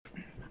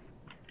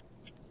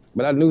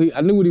But I knew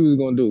what he was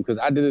gonna do because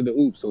I did it to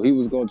Oops, so he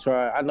was gonna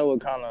try. I know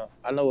what kind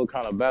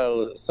of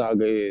battle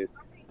saga is.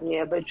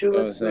 Yeah, but you You know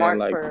what was I'm saying? smart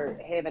Like, for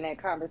having that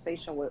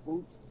conversation with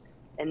Oops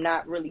and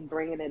not really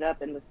bringing it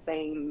up in the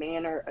same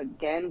manner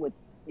again with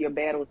your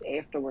battles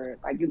afterward.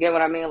 Like, you get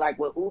what I mean? Like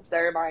with Oops,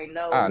 everybody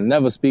I know.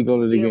 never speak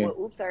on it Yeah, again. with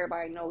Oops,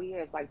 everybody know he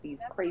has like these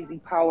crazy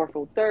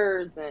powerful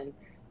thirds, and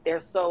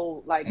they're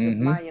so like just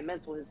Mm-hmm.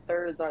 monumental. His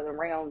thirds are the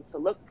round to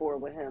look for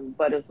with him.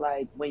 But it's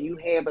like when you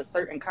have a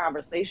certain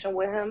conversation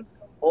with him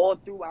all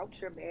throughout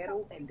your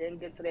battle, and then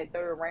get to that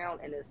third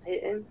round and it's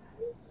hitting.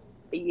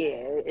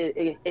 Yeah,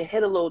 it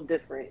hit a little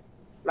different.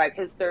 Like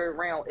his third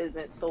round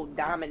isn't so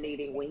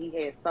dominating when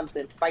he has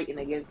something fighting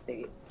against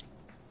it.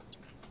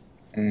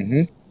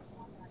 Mm-hmm.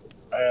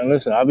 And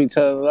listen, I be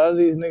telling a lot of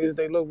these niggas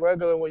they look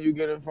regular when you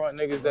get in front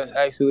of niggas that's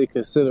actually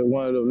considered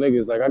one of them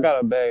niggas. Like I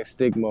got a bad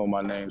stigma on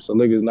my name, so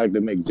niggas like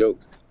to make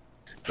jokes.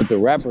 But the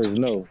rappers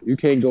know you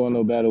can't go in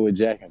no battle with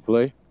Jack and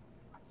play.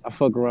 I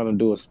fuck around and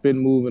do a spin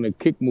move and a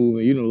kick move,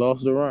 and you done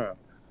lost the round.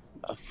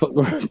 I fuck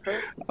around,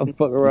 I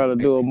fuck around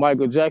and do a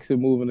Michael Jackson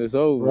move, and it's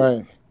over.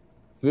 Right.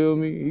 Feel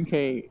me? You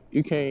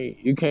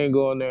can't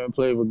go in there and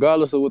play,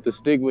 regardless of what the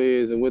stigma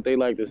is and what they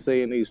like to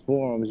say in these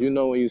forums. You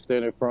know when you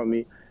stand in front of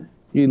me,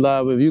 you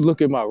live. If you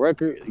look at my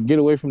record, get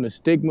away from the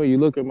stigma. You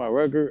look at my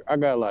record.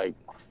 I'm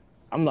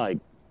like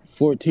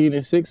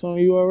 14-6 on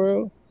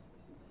URL.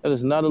 That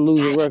is not a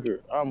losing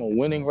record. I'm a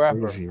winning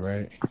rapper. Crazy,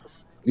 right?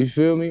 You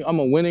feel me? I'm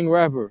a winning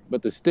rapper,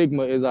 but the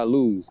stigma is I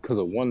lose because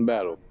of one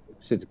battle.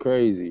 Shit's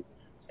crazy.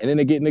 And then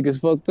they get niggas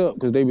fucked up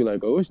because they be like,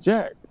 oh, it's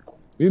Jack.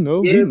 You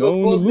know, he Yeah,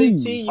 known to before Big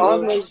lose. T, you All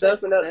was that most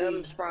shit definitely.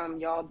 stems from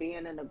y'all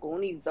being in the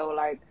Goonies, though.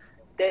 Like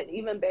that,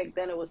 even back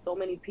then, it was so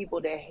many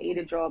people that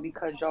hated y'all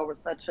because y'all were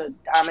such a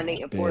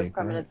dominating force Big,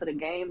 coming right? into the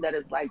game. That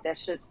it's like that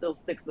shit still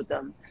sticks with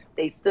them.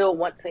 They still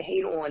want to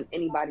hate on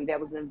anybody that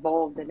was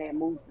involved in that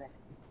movement.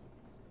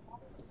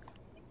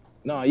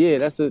 No, yeah,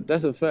 that's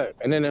a fact.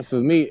 And then for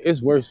me,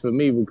 it's worse for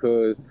me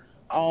because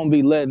I don't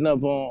be letting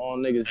up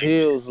on niggas'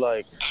 heels.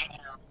 Like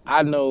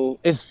I know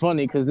it's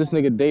funny because this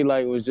nigga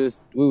Daylight we was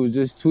just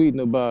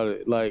tweeting about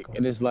it. Like,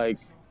 and it's like,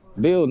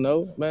 Bill,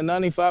 no, man,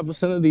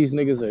 95% of these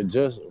niggas are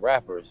just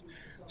rappers.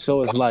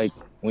 So it's like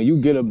when you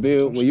get a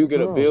bill, Touch the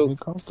girls. Be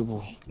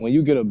comfortable. when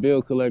you get a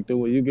bill collector,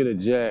 when you get a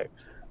Jack,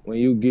 when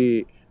you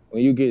get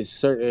when you get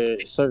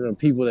certain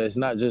people that's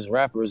not just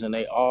rappers and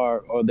they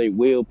are or they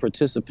will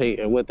participate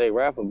in what they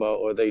rap about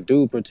or they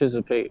do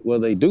participate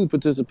they do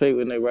participate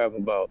when they rap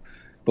about.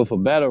 But for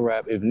battle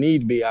rap, if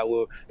need be, I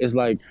will. It's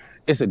like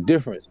it's a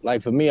difference.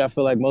 Like for me, I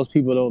feel like most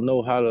people don't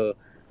know how to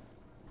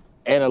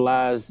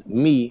analyze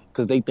me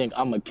because they think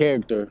I'm a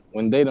character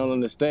when they don't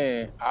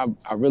understand. I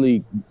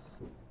really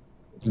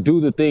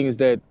do the things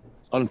that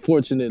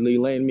unfortunately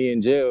land me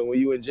in jail. And when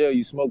you in jail,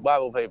 you smoke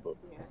Bible paper.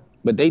 Yeah.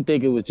 But they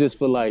think it was just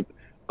for like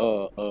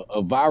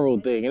a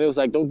viral thing. And it was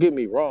like, don't get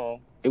me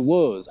wrong, it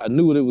was. I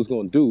knew what it was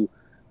gonna do,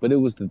 but it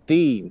was the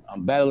theme.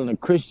 I'm battling a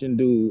Christian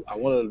dude. I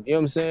wanna, you know what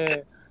I'm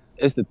saying?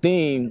 It's the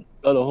theme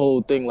of the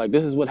whole thing. Like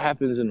this is what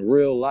happens in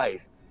real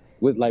life.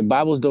 With like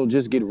Bibles don't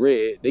just get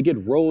read, they get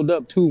rolled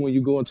up too when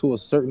you go into a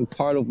certain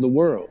part of the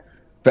world.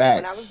 Yeah.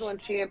 When I was Facts. doing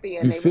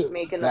Champion, You they was feel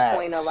making the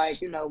point of like,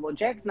 Facts. well,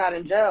 Jack's not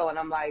in jail, and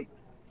I'm like,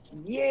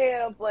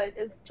 yeah, but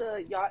it's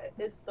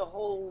the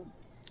whole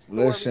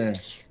Listen,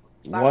 story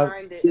one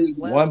behind it as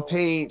one well.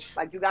 page,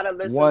 Like you gotta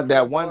listen to the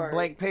that one bars,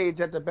 blank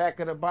page at the back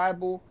of the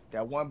Bible,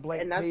 that one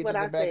blank and that's page what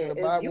at the I back of said the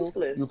is Bible,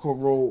 useless. you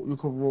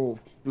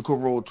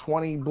could roll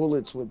 20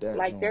 bullets with that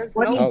Like joint.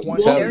 oh,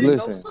 tell 20 there's no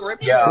listen.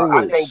 Yo, scripture I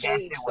on that think bullets. that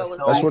page, shit was so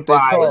it's That's so like, what they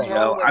fire, what's call.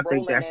 wrong yo. with I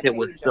think rolling that that shit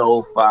was page up?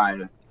 so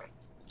fire.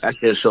 That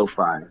shit's so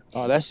fire.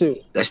 Oh, that shit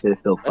That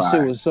shit's so that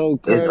shit fire. was so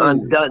It's crazy.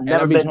 And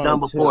I never be been trying done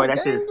to tell before. That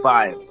shit's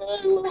fire.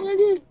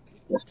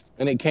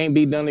 and it can't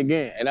be done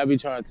again. And I be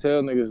trying to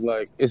tell niggas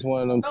like it's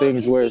one of them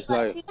things where it's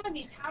like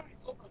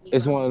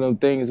it's one of them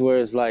things where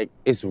it's like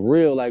it's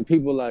real. Like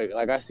people like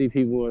I see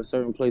people in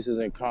certain places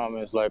in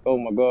comments like, oh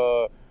my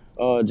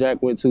God,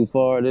 Jack went too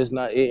far, this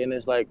not it. And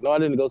it's like, no, I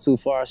didn't go too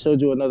far. I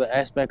showed you another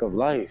aspect of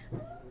life.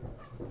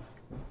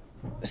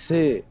 That's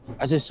it.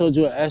 I just showed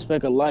you an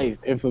aspect of life.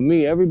 And for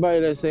me,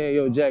 everybody that's saying,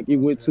 yo, Jack, you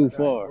went too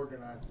far.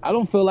 I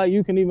don't feel like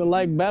you can even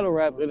like battle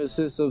rap in the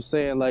sense of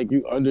saying like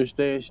you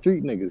understand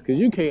street niggas. Cause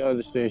you can't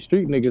understand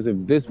street niggas if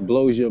this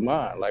blows your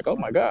mind. Like, oh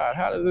my God,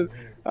 how did it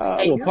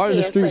And well you part of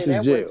the can't say streets is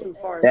that went jail. too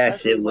far,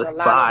 That shit especially with was a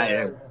lot of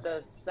fire.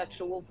 the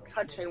sexual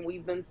touching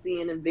we've been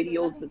seeing in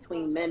videos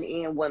between men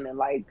and women.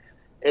 Like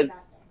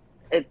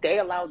if they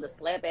allowed to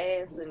slap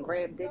ass and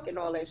grab dick and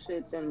all that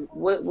shit, then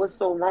what's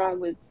so wrong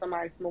with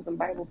somebody smoking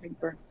Bible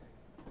paper?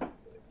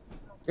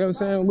 You know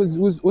what I'm saying?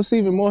 What's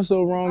even more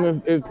so wrong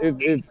if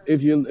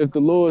the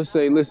Lord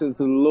say listen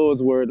to the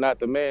Lord's word, not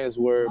the man's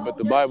word, but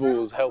the Bible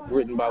was help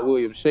written by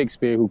William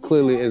Shakespeare, who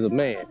clearly is a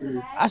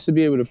man. I should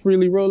be able to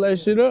freely roll that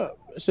shit up.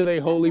 That shit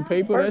ain't holy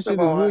paper. That First of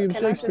shit is all, William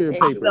can I just Shakespeare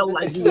ask I you, paper. is felt it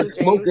the like you was King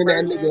James smoking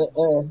that version?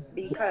 nigga.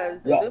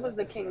 Because Yeah. if it was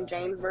the King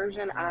James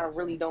version, I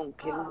really don't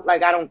care.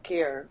 Like I don't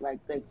care.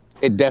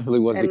 It definitely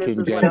was the And this King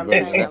is what James I'm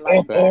version. saying. That's a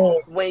Like fact.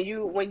 when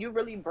you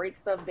really break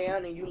stuff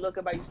down and you look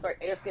about, you start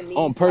asking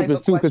On these type purpose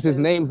of too, because his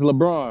questions. name's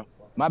LeBron.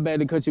 My bad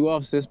to cut you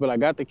off, sis, but I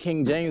got the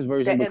King James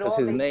version That it because all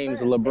his makes name's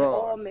sense. It LeBron.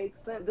 all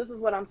makes sense. This is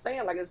what I'm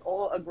saying. Like it's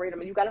all a great. I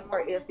mean, you got to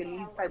start asking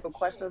these type of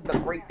questions to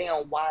break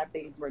down why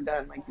things were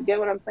done. Like you get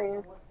what I'm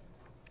saying?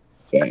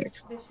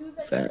 Facts.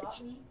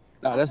 Facts.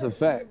 No, that's a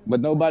fact.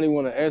 But nobody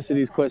want to answer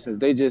these questions.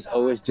 They just,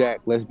 oh, it's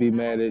Jack. Let's be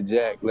mad at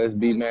Jack. Let's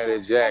be mad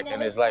at Jack.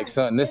 And it's like,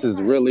 son, this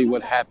is really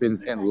what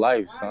happens in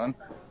life, son.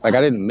 Like,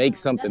 I didn't make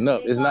something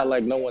up. It's not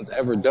like no one's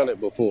ever done it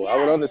before. I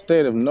would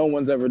understand if no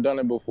one's ever done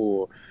it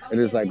before.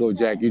 And it's like, oh,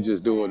 Jack, you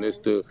just doing this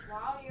to.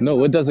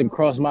 No, it doesn't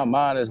cross my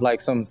mind as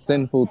like some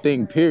sinful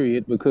thing,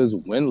 period. Because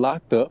when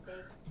locked up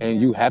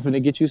and you happen to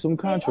get you some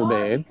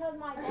contraband,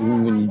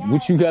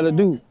 what you got to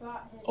do?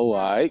 Oh, all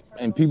right.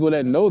 And people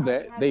that know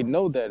that, they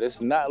know that.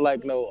 It's not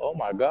like, no, oh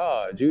my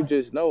God, you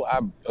just know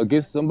I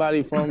against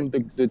somebody from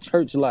the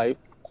church life,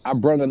 I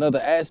brought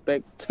another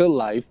aspect to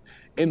life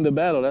in the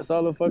battle. That's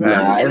all the fuck I Nah,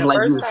 did. And it's the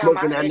like you first was time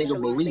smoking I that nigga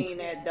actually belief. seen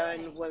that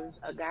done was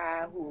a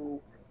guy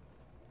who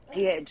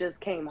he had just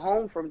came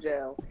home from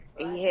jail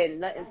and he had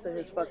nothing to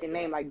his fucking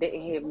name, like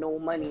didn't have no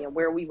money. And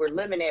where we were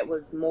living at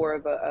was more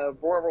of a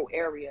rural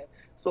area.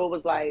 So it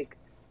was like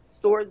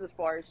stores as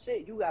far as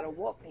shit, you gotta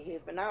walk a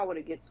half an hour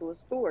to get to a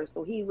store.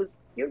 So he was,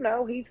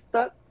 he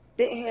stuck,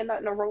 didn't have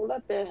nothing to roll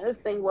up in. His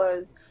thing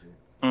was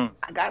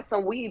I got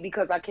some weed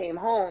because I came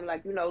home.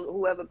 Like,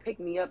 whoever picked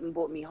me up and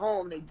brought me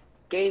home, they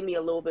gave me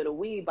a little bit of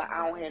weed, but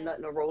I don't have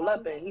nothing to roll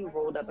up in. He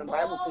rolled up in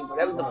Bible paper.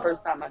 That was the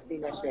first time I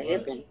seen that shit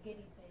happen.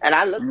 And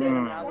I looked at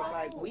him and I was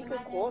like, we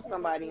could call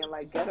somebody and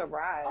like get a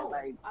ride.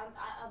 Like,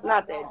 it's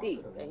not that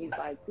deep. And he's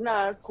like,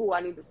 nah, it's cool.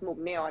 I need to smoke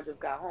now. I just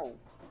got home.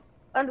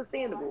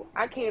 Understandable.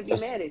 I can't be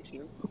mad at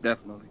you.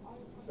 Definitely.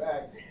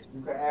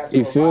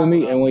 You feel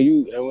me? And when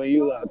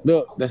you locked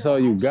up, that's all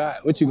you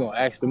got. What you gonna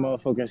ask the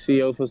motherfucking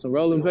CO for some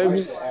rolling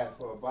papers?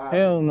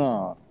 Hell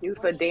no. You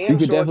for You damn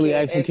could sure definitely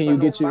can't ask me, ask can for you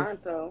no get you?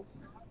 pronto.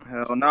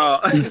 Hell no.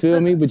 You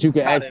feel me? But you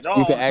can Not ask at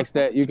all.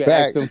 that. You can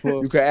ask them Facts.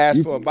 for You can ask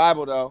you, for a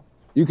Bible though.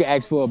 you can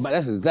ask for a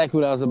that's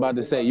exactly what I was about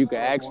to say. You can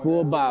ask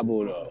for a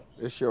Bible though.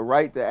 It's your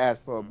right to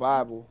ask for a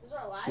Bible.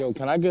 Yo,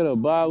 can I get a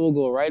Bible?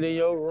 Go right in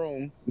your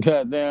room.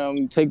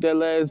 Goddamn, take that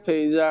last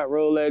page out,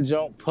 roll that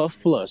junk, puff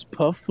flush,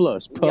 puff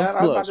flush, Yeah, puff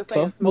I was about flush, to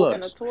say, and puff smoke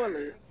in the flush.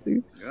 toilet.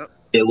 Yep.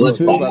 It You was Look,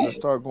 we feel about me? to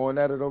start going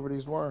at it over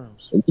these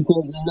worms. If you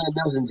can't get nothing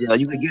else in jail,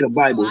 you can get a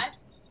Bible.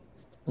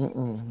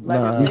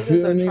 Like if Nah, You niggas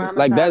feel are me?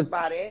 Like traumatized that's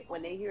by that,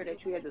 when they hear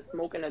that you had to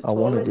smoke in the I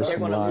want to toilet, get they're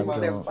some gonna lime lose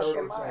their joints.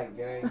 fucking mind.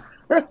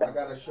 I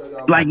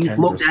Like you can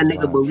smoke get that some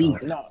nigga lime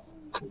belief joints. no,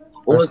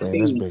 on Especially in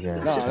this stage. big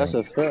ass no, that's tank.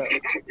 a fact.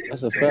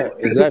 That's a fact.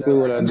 Exactly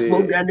what I You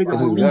smoke did. that nigga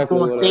That's belief exactly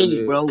on what I stage,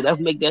 did. bro. Let's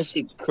make that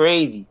shit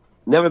crazy.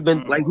 Never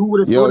been like who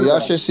would have Yo, thought of y'all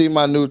that? should see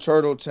my new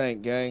turtle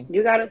tank, gang.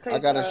 You gotta I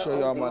take gotta show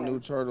y'all my Ozone. new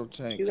turtle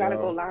tank, You gotta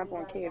go yo. live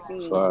on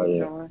caffeine with this Fire.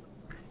 joint.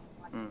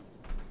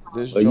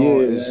 This But joint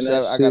yeah, is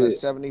man, that I got a shit.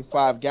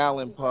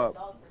 75-gallon pup.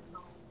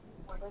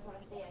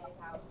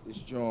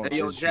 This joint Hey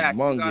yo, is Jack,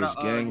 humongous,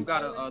 you gang.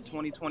 got a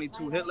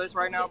 2022 hit list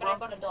right now, bro?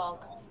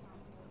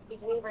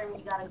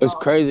 What's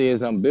crazy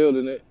is I'm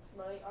building it.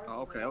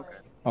 Oh, okay, okay.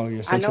 Oh,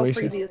 your I know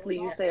situation? previously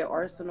you said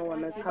Arsenal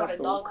and Miss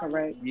Hustle,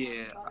 correct?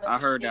 Yeah, I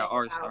heard that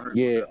arse. I heard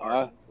Yeah, that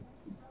arse.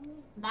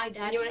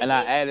 and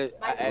I added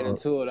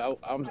to it.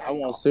 I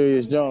want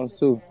Serious Jones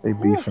too. They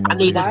beefing I over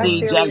need to these Why see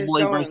Jack worms. Serious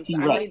Boy versus Jones? I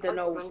T-Rex. need to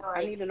know.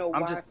 I need to know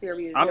I'm why just,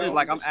 Serious I'm just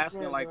like, Jones. I'm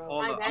asking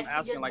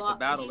like the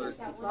battlers,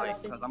 like,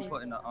 cause I'm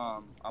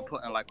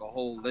putting like a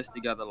whole list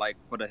together, like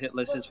for the hit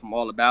lists from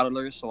all the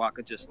battlers, so I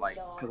could just like,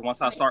 cause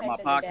once I start my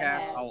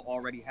podcast, I'll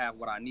already have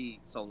what I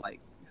need. So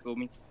like, you feel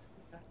me?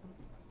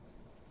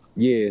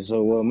 Yeah,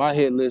 so well, my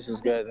hit list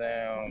is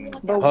goddamn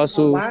But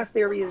Hustle, why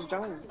Serious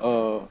Jones?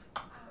 uh,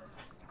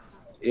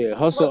 yeah,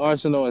 Hustle,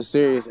 Arsenal, and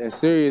Serious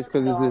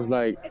because it's just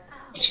like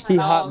he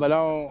hot, but I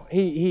don't.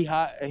 He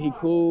hot and he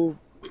cool.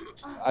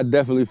 I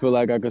definitely feel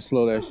like I could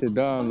slow that shit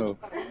down though.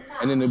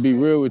 And then to be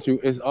real with you,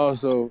 it's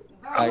also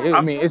like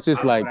I mean, it's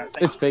just like Thank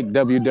it's you. fake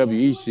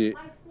WWE shit.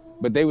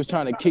 But they was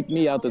trying to kick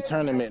me out the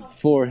tournament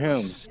for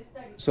him.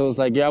 So it's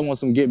like, yeah, I want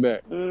some get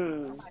back.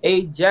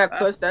 Hey, Jack, That's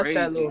plus that's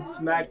that crazy. little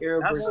smack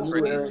era That's versus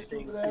new era crazy.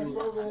 thing too.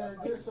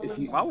 If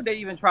you, Why would they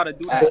even try to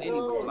do that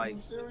anyway? Like,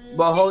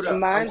 but hold up, I'm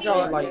Mind saying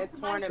y'all, like that to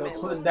tournament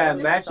put was that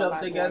it's a matchup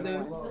lot going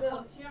together, on.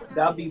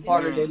 that'll be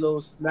part of their mm,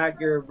 little smack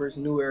era versus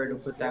new era to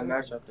put that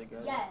matchup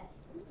together.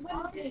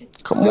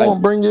 Come Like,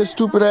 on, bring your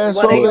stupid ass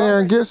Well, over they but here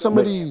and already get some of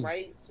but doing that, these.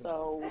 right?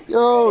 So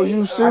Yo, they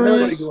you I know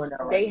they serious? doing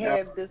that they right now.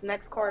 have this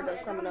next card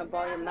that's coming up,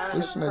 Volume 9 is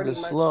This pretty nigga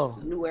much slow.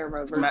 new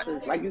era smack.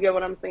 versus, like, you get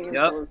what I'm saying?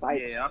 Yep. So it's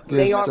like Yeah, I feel Get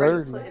they you. already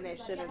sturdy. putting that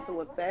shit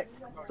into effect.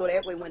 So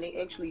that way, when they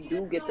actually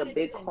do get the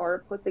big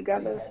card put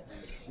together,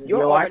 you're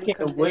Yo, I already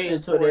can't wait conditioned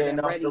until for they it and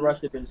announce the ready.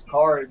 rest of his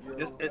card.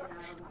 It's Yo, it,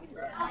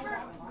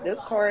 This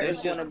card is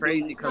It's going just to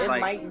crazy be, because it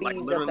might like be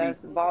the literally,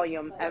 best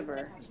volume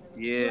ever.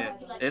 yeah.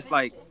 It's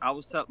like I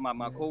was telling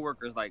my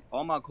coworkers, like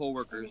all my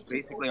coworkers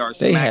basically are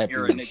They smack happy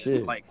era as niggas.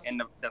 shit. Like,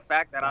 and the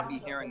fact that I be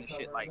hearing this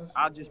shit, like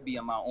I'll just be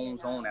in my own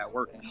zone at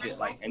work and shit.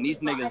 Like, and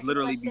these niggas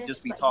literally be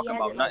just be talking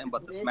about nothing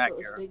but the smack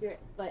era.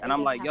 And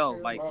I'm like, yo,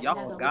 like y'all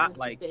forgot,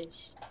 like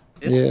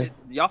Yeah.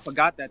 y'all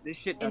forgot that this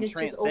shit done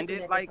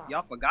transcended. Like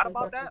y'all forgot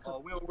about that,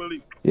 or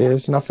Yeah,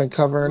 it's nothing we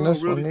covering don't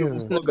this really one give a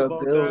either. fuck Nigga,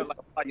 about that. Bill.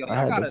 Like yo, I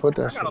had to put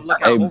that y'all gotta shit.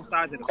 look at Hey, both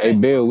sides of the hey,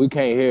 fence. Bill, we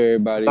can't hear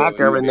everybody Smack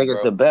on you, era big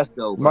niggas the bro. best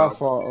though, My bro.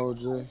 fault,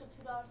 OJ.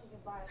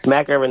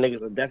 Smack era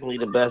niggas are definitely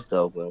the best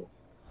though, bro.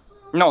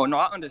 No,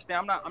 I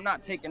understand. I'm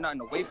not taking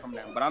nothing away from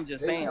them, but I'm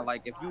just saying,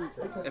 like, if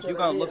you're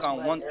gonna look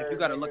on one, if you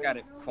gotta look at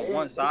it from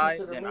one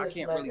side, then I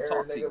can't really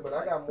talk to you.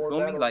 Like, you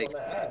feel me? Like,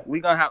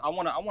 we gonna have. I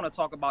wanna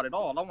talk about it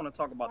all. I wanna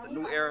talk about the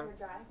new era.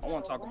 I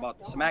wanna talk about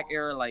the smack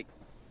era. Like,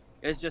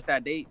 it's just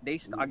that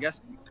I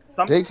guess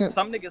some They can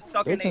niggas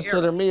stuck they in their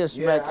consider era. me a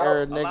smack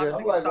era A lot of nigga.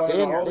 niggas stuck in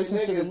their era. They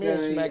consider me a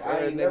smack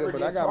era nigga,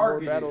 but I got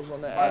more battles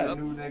on the app.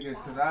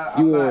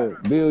 Yep.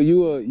 Bill,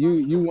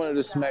 you one of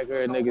the smack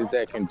era niggas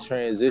that can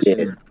Yeah,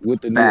 transition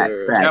with the new facts,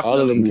 era. facts. All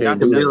of them Definitely. can't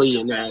That's do that. Chameleon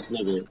definitely a fact. ass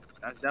nigga.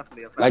 That's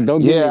definitely a Like, fact.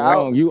 don't get me Yeah,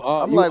 wrong,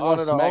 I'm you like are one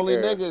of the smack only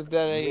era. niggas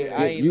that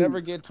I Yeah, ain't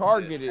never get Yeah.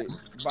 targeted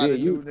by yeah, the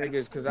new you.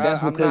 niggas because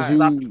That's I'm because not.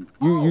 Cause I.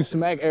 you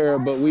smack era,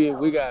 but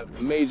we got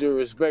major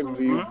respect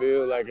for you, Mhm.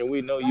 Bill. Like, and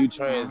we know you Mhm.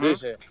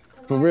 transition.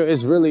 For real,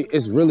 it's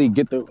really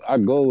our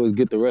goal is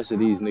get the rest of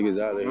these niggas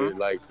out of Mhm. here.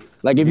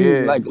 Like if you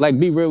Yeah,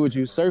 be real with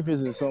you,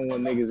 Surface is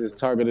someone niggas is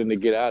targeting to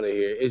get out of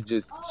here. It's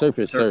just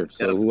Surface Sure. surf.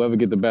 So Yep. whoever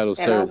get the battle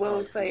And I surf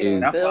will say that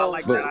is That's why I Bill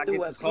like that but went I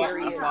through get a to talk.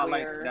 That's period why I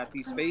like where, that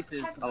these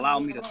spaces allow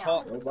me to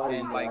talk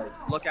and like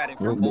look at it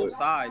from both but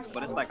sides.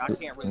 But it's like I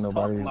can't really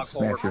talk to nobody my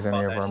coworkers snatches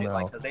any about of that our shit,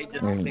 like, mail. cause they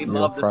And you'll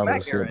love the probably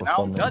smack see era, it and I before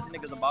don't me. judge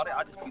niggas about it.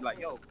 I just be like,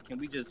 yo, can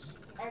we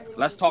just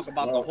let's talk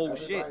about the whole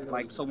shit?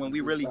 Like, so when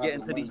we really get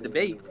into these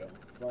debates,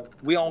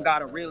 we don't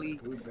gotta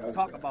really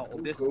talk about,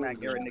 oh, this smack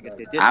era nigga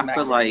did this I smack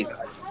feel era like nigga.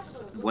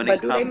 when it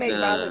but do they comes make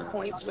valid to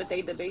points with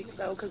their debates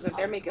though? Because if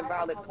they're making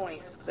valid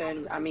points,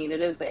 then I mean,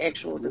 it is an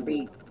actual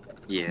debate.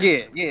 yeah,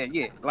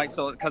 Yeah. Like,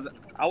 so, cause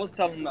I was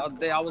telling them the other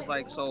day, I was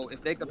like, so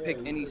if they could pick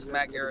any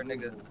smack era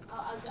nigga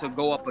to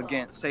go up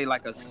against, say,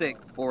 like a Sick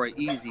or a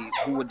Easy,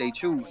 who would they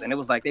choose? And it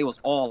was like they was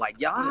all like,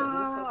 yeah.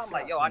 I'm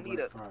like, yo, I need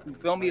a, you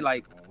feel me?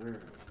 Like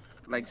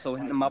so.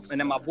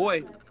 And then my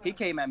boy, he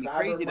came at me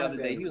crazy the other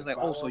day. He was like,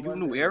 oh, so you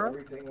new era?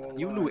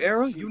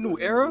 You new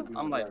era?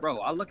 I'm like, bro,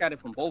 I look at it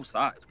from both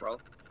sides,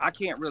 bro. I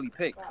can't really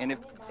pick. And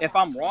if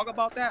I'm wrong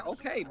about that,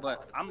 okay. But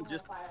I'm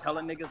just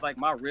telling niggas like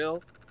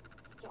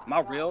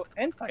my real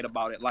insight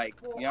about it. Like,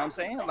 you know what I'm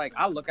saying? Like,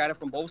 I look at it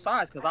from both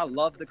sides because I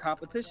love the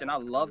competition. I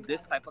love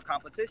this type of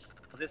competition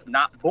because it's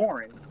not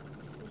boring.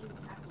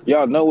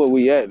 y'all know where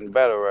we at in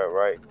battle rap,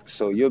 right?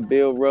 So your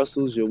Bill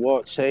Russells, your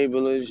Walt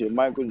Chamberlains, your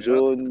Michael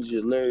Yep. Jordans,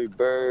 your Larry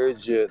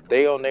Birds,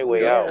 they on their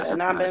way Yeah, out. that's a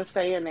and I've been fact.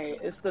 saying that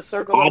it's the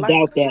circle I of life.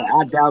 doubt that.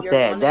 I doubt You're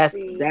that. gonna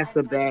see. That's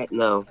the bad.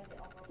 No,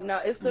 No,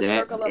 it's the That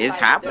circle of is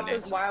life. This happening.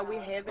 is why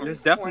we're having It's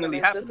these definitely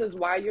tournaments. This happening. is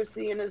why you're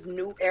seeing this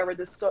new era.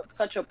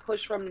 Such a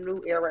push from the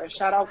new era. And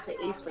shout out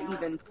to Ace for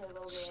even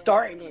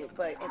starting it.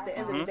 But at the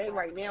end of the Mm-hmm. day,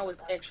 right now,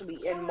 it's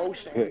actually in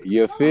motion.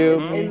 You feel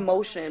It's Mm-hmm. in me?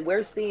 motion.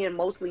 We're seeing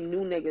mostly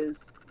new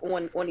niggas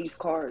on these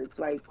cards.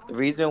 Like, The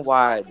reason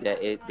why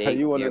that Hey,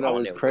 you want to they're know on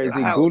what's their way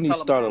crazy? I out. was Goonies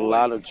telling my start a boy.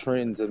 lot of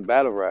trends in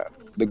battle rap.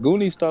 The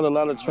Goonies start a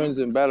lot of Mm-hmm. trends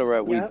in battle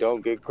rap we yep.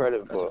 don't get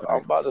credit That's a for. I'm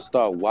fact. about to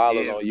start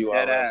wilding Yeah, on you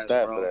dead our ass,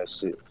 stat for bro. that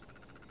shit.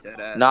 Dead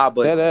ass. Nah,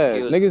 but That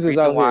ass. skills. Niggas is Reason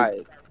out here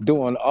why.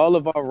 doing all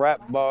of our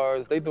rap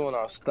bars. They doing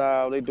our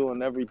style. They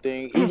doing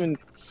everything. Even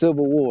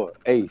Civil War,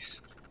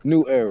 Ace.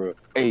 New Era,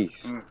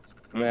 Ace.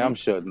 Man, Mm-hmm. I'm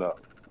shutting up.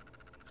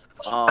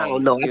 I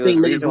don't know. I Skills.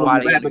 think niggas Reason gonna why be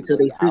they on rapping their till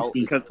they way out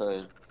 60. is Because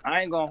because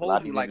I ain't gonna a lot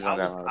hold of you. these Like niggas don't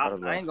got a lot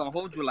of I love. ain't gonna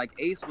hold you. Like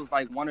Ace was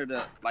like one of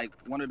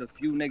the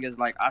few niggas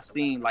like I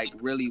seen like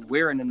really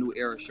wearing the new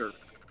era shirt.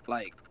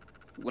 Like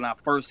when I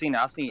first seen it,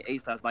 I seen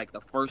Ace as like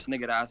the first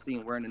nigga that I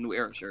seen wearing the new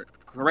era shirt.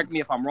 Correct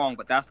me if I'm wrong,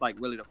 but that's like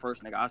really the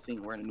first nigga I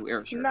seen wearing the new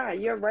era shirt. Nah,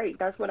 you're right.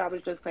 That's what I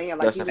was just saying.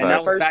 Like, That's he a was And the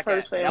fact. first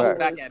person who Fact. was.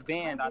 Back at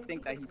Band. I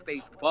think that he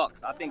faced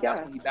Bucks. I think that's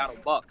Yes. when he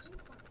battled Bucks.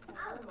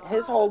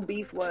 His whole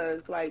beef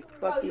was like,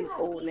 fuck these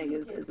old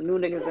niggas. There's new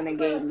niggas in the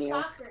game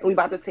now. And we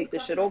about to take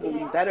this shit over.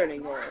 We better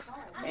than y'all.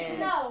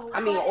 And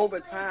I mean, over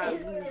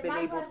time, he's been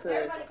able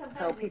to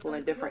tell people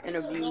in different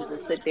interviews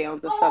and sit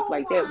downs and stuff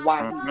like that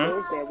why he Mm-hmm.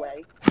 feels that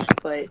way.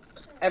 But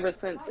ever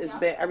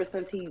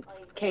since he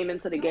came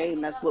into the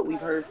game, that's what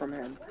we've heard from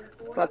him.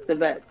 Fuck the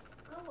vets.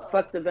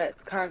 Fuck the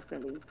vets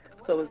constantly.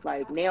 So it's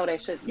like now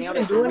He now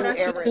been that the doing new that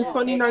shit era since is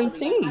actually,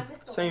 2019.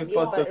 Saying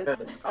yeah, fuck the but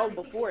feds.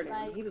 before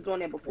then. He was doing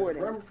that before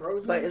then.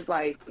 But it's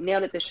like now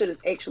that the shit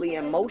is actually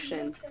in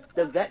motion,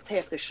 the vets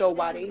have to show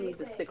why they need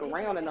to stick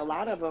around. And a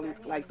lot of them,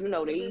 like,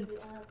 they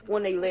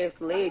on their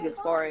last leg as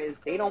far as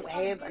they don't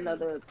have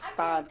another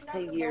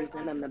 5-10 years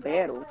in them to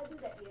battle.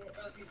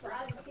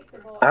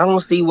 I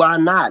don't see why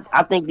not.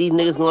 I think these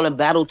niggas gonna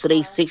battle till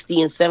they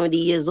 60 and 70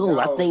 years old.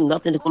 I think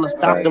nothing is gonna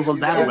stop them Facts. from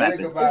battle Is it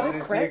rapping.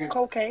 crack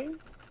cocaine?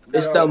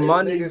 It's Yo, the it's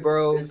money, niggas,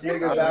 bro. it's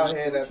niggas I don't out know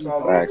here what that's you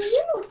talking about. almost.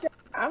 Facts.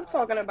 I'm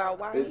talking about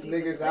why It's he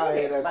even niggas out said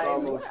here it. that's Like,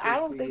 almost I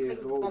don't 60 think years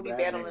niggas is gonna old be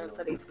battling battling him.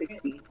 until they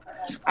 60.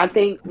 I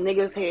think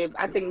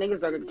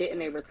niggas are getting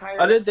their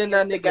Other retirement than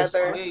that plans nigga together.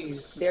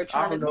 Swave, They're I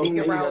trying to don't know if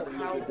figure any out other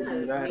how nigga could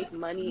do to that. make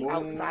money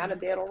outside Moon.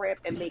 of battle rap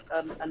and make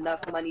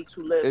enough money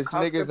to live It's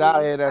niggas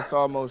out comfortably. here that's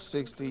almost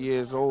 60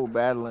 years old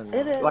battling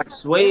It though. is. Like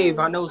It Swave,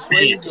 I is. know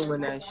Swave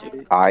doing that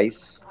shit.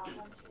 Ice.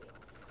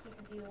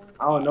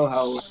 I don't know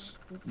how.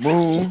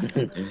 Moon,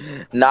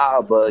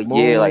 Nah, but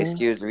yeah, like moon.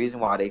 Skills. The reason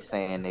why they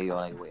saying they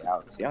on their way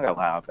out, cause he don't got a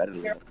lot better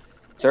than him.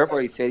 Surf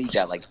already said he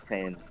got like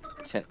 10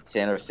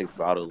 or 6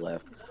 battles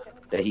left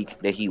that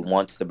he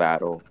wants to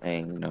battle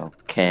and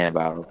can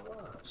battle.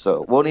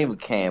 So won't even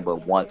can,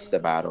 but wants to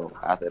battle.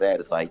 After that,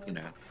 it's like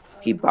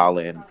he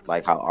battling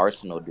like how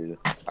Arsenal do.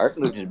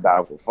 Arsenal just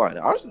battle for fun.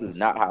 Arsenal do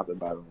not have to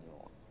battle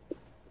anyone,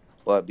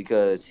 but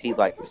because he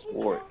like the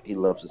sport, he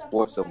loves the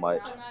sport so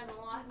much.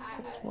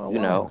 Well, You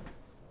wow. know,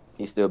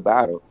 he still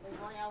battle.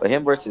 But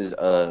him versus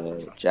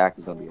Jack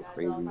is gonna be a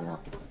crazy one.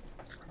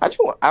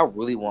 I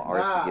really want Nah,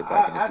 Arsenal to get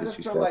back in the I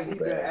just feel like disrespectful he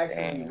been bag,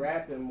 actually and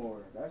rapping more.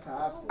 That's how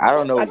I I feel.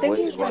 don't know I think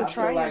what's he's going been I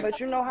feel on. trying, like but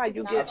you know how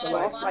you I get feel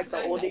like soft like the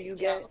older you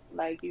get,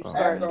 like you after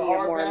start being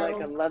our more like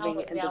a battle,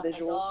 loving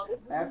individual.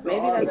 after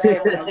Maybe our that's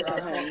battle, happening after to I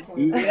talked him.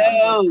 to him, I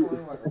talked Yo, to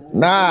him like a little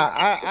Nah, bit,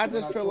 I and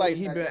just I feel told like him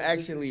he that been that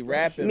actually disrespect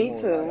rapping Me shit.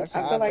 more. Like too. that's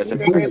I how I feel like That's he's a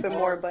feel. been As fact. the rapping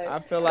more, art, but I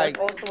feel that's like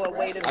also a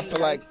way to I be feel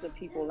like nice to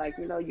people. Like,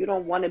 you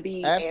don't want to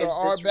be after as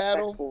our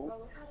battle, disrespectful.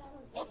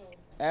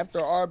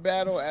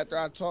 after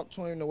I talked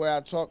to him the way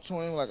I talked to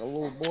him like a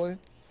little boy,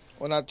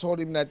 when I told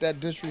him that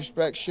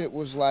disrespect shit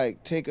was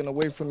like taken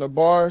away from the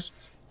bars,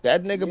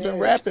 that nigga been yeah,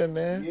 rapping,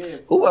 man. yeah,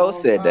 for Who a else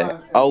long said that?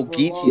 time, and Oh, for a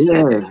Geechee long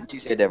said yeah. that. time,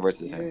 Geechee said that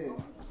versus him. yeah.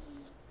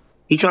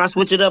 He trying to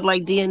switch it up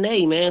like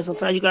DNA, man.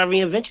 Sometimes you gotta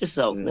reinvent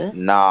yourself, man.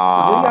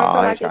 Do y'all Nah,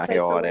 feel I ain't like it trying to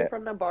hear takes all away that.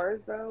 from the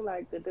bars though,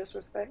 like the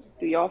disrespect?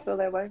 Do y'all feel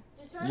that way?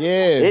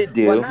 Yeah, It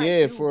Well, do. not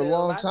yeah. you, For a Bill.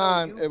 long I know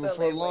time, you it was feel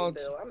for a that way, long.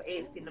 Bill. I'm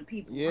asking the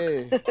people.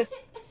 Yeah,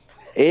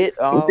 It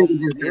This nigga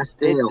just got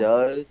it stale.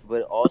 does,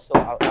 but also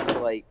I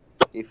feel like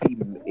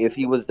if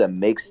he was to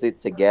mix it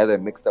together,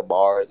 mix the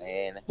bars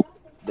and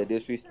the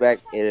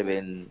disrespect, it'd have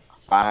been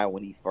fine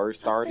when he first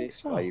started. Like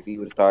so if he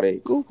would have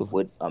started Google.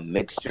 with a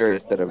mixture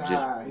instead of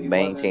just Nah, he wasn't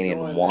maintaining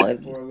doing that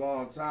one, for a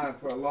long time.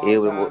 For a long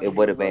time, it he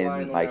would was have been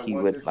relying on like that he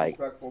one would like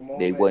disrespectful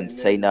they moment wouldn't and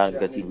say then nothing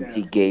because shutting it down.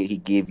 he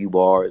gave you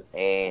bars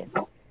and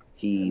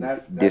And he's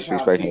that's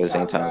how disrespecting T you at the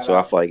same Top time. got So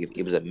I out. feel like if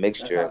it was a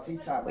That's how mixture T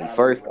Top when he got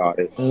over. first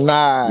started.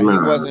 Nah, he Nah.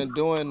 wasn't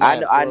doing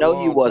that I for a know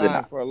he long wasn't.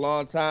 time. For a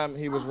long time,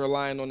 he was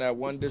relying on that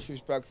one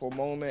disrespectful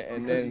moment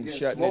and Because he then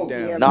getting shutting it smoked.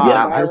 Yeah, down. No, like a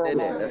Yep, I this viral said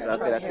He that. said That's moment. what I that.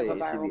 said. Trying I to said have a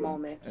it should viral be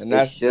moment. And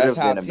it should that's have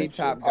how been a T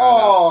mixture. Top got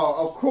out. Oh,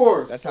 of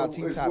course. That's how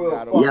T It's Top Will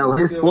got over. fucking yo,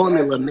 his skills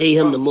formula asking made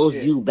him the dumb most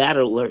shit. viewed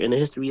battler in the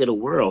history of the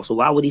world. So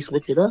why would he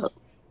switch it up?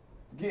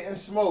 Getting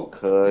smoked.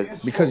 Cause Getting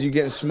Because you smoked.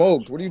 getting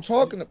smoked. What are you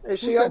talking about? Is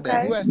Who she said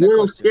that? Who okay? asked that Will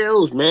question?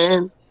 Skills,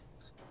 man.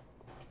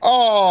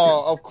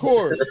 Oh, of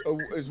course.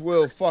 Is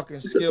Will fucking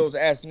Skills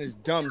asking this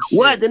dumb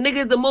What? shit. The nigga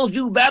is the most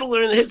viewed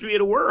battler in the history of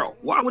the world.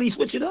 Why would he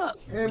switch it up?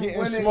 Getting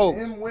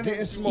Him winning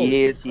getting through smoked.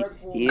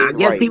 disrespectful, he I is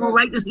guess right. people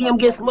like to disrespectful, see him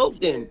get talking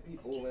smoked to then. dead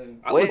people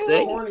and I would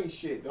say. Well, corny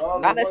shit,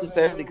 dog. not It wasn't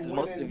necessarily him because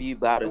most of the winning. view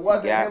It battles he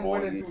wasn't got him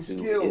on winning through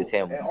YouTube is skill.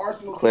 him And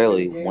Arsenal came in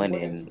the clearly game winning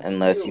winning, through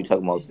unless you skill.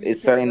 talking He about beat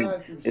it's Tech certain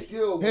Nine through it's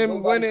skill when Him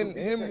nobody could winning,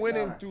 beat him Tech winning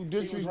Nine. through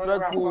He was running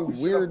around disrespectful, fucking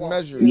shit up weird off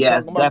measures. skill.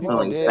 Yes, Talking about He people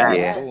was definitely. dead Facts.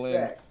 yeah. past battling.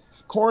 that.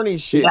 Corny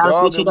He shit, gotta dog.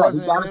 switch It it up.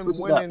 He wasn't gotta him switch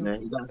it up, winning.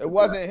 man. He gotta It switch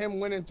it up. wasn't him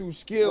winning through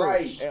skill.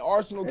 Right. And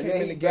Arsenal And came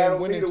then in the he game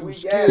battled me winning the through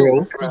week skill.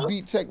 after. True. He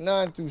beat Tech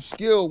Nine through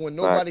skill when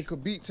nobody Facts.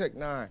 could beat Tech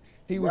Nine.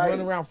 He was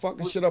running Right. around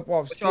fucking shit up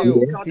off Yeah. skill.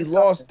 What y'all He discussing?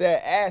 lost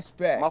that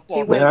My aspect.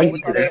 He fault, Man, went family. are back you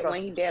What to y'all that serious?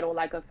 when discussing? he battled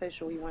like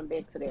official. He went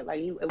back to that.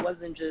 Like it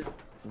wasn't just,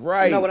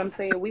 you know Right. what I'm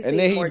saying? We And seen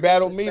then he more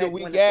battled me the disrespect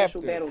when week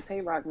official after. battled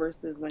Tay Rock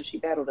versus when she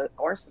battled at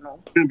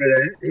Arsenal. Remember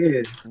that?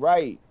 Yeah.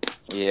 Right.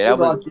 Yeah, They that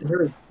was lost to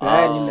her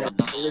bad in that um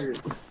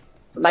shit.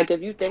 Like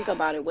if you think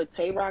about it, what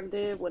Tay Rock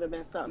did would have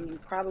been something you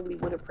probably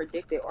would have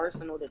predicted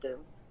Arsenal to do.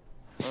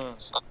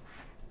 Mm.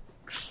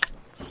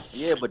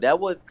 yeah, but that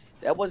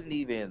wasn't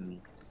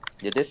even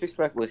the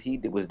disrespect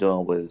was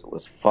doing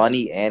was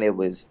funny and it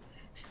was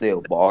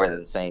still bars at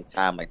the same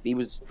time. Like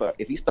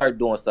if he started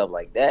doing stuff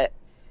like that,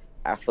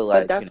 I feel But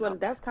like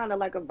that's kind of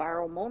like a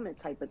viral moment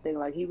type of thing.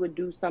 Like he would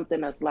do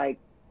something that's like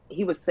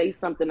he would say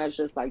something that's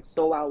just like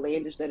so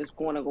outlandish that it's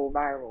going to go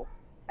viral.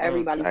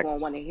 Everybody's going to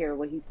facts. want to hear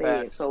what he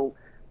said. Facts. So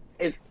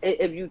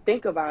if you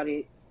think about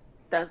it,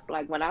 that's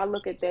like when I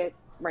look at that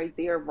right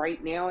there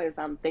right now as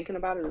I'm thinking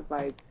about it, it's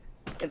like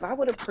if I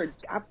would have,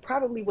 I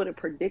probably would have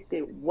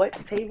predicted what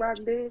Tay Rock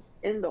did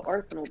in the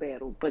Arsenal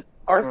battle, but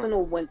Mm.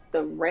 Arsenal went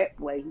the rap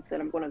way. He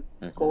said, "I'm gonna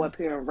go Hmm. up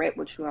here and rap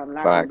with you. I'm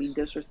not gonna be Facts.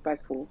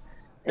 disrespectful."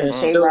 And And Mm.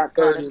 Tay still Rock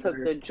kind third of in took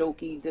there. the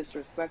jokey,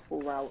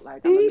 disrespectful route.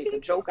 Like I'm gonna make a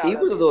He, joke he out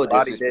of was a it, little but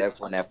Body did.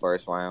 disrespectful in that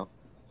first round.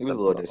 He was a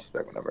little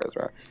disrespectful in that first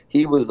round.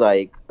 He was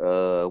like,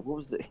 what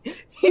was it?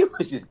 He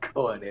was just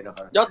going in on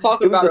her. Y'all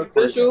talking It was about the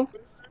first round. official?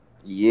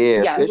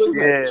 Yeah, Yes. He was,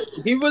 Fisher.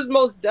 Yeah, he was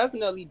most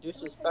definitely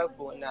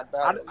disrespectful in that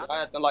I, battle.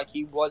 I acting like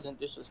he wasn't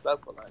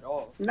disrespectful at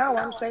all. No,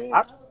 I'm saying.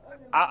 I,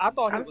 I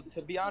thought he I'm. was.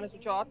 To be honest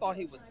with y'all, I thought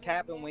he was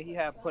capping when he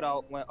had put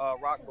out when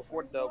Rock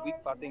before the week.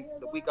 I think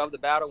the week of the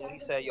battle when he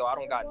said, "Yo, I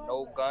don't got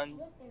no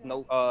guns,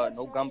 no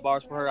gun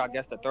bars for her." I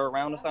guess the third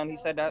round or something. He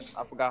said that.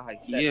 I forgot how he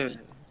said Yeah. it.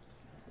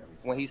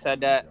 When he said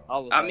that, I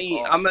was I like,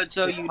 mean, "Oh, I'm gonna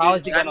tell you how this.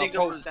 is he That gonna nigga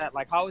approach was. that?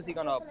 Like, how is he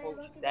gonna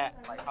approach that?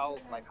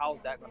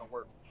 How's that gonna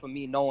work for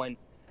me knowing?"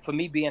 For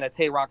me being a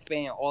Tay Rock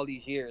fan all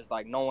these years,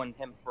 like knowing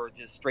him for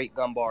just straight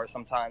gun bars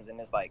sometimes, and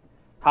it's like,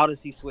 how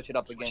does he switch it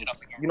up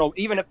against,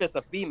 even if it's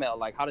a female,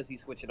 like how does he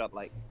switch it up?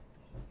 Like,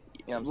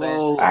 you know what I'm saying?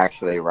 Well,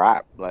 Actually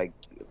rap. Like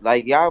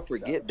y'all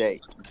forget that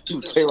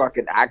Tay-Rock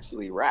can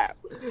actually rap.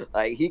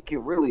 Like he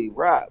can really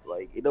rap.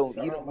 Like he don't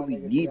really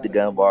need the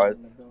gun bars.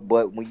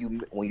 But when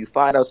you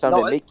find out something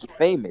No, that it's make you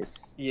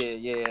famous,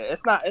 yeah.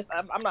 It's not.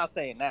 I'm not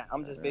saying that.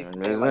 I'm just I'm basically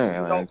saying just like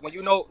saying,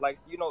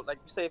 like like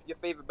you say if your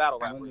favorite battle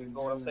rapper. You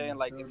feel what I'm saying?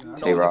 Like if you know your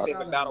Tay-Rock.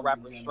 favorite battle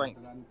rapper's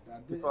strengths.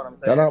 You feel what I'm Shout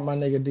saying? out my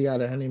nigga D out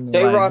of Honeyman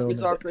Tay Live Rock is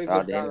building. our Shout out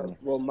favorite to battle. Enemy.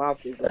 Well, my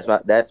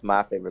favorite. That's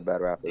my favorite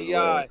battle rapper as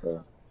well. Di.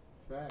 So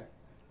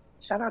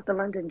Shout out to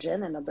London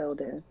Jen in the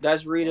building.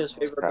 That's Rita's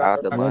favorite shout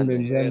out battle to rapper. London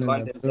London. Yeah, Jen in the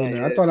London. building.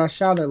 I Yeah. thought I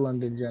shouted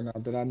London Jen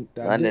out. Did I London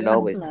didn't?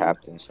 always No.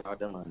 tapped in. Shout out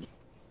to London.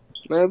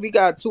 Man, we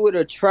got two of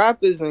the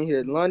trappers in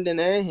here, London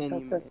and Henny,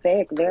 That's a man.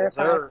 fact. Yes, Verified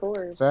sir.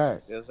 source.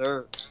 Fact. Yes,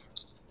 sir.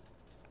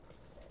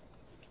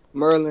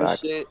 Merlin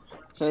Fact. shit,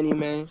 Henny,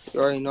 man. You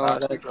already know how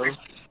that goes.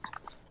 Facts.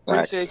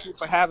 Appreciate you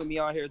for having me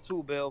on here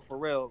too, Bill. For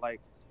real, like,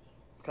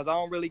 cause I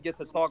don't really get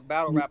to talk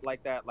battle rap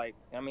like that. Like,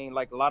 I mean,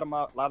 like a lot of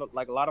my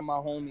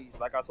homies,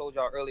 like I told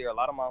y'all earlier, a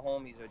lot of my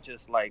homies are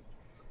just like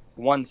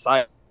one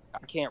side. I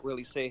can't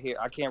really sit here.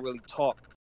 I can't really talk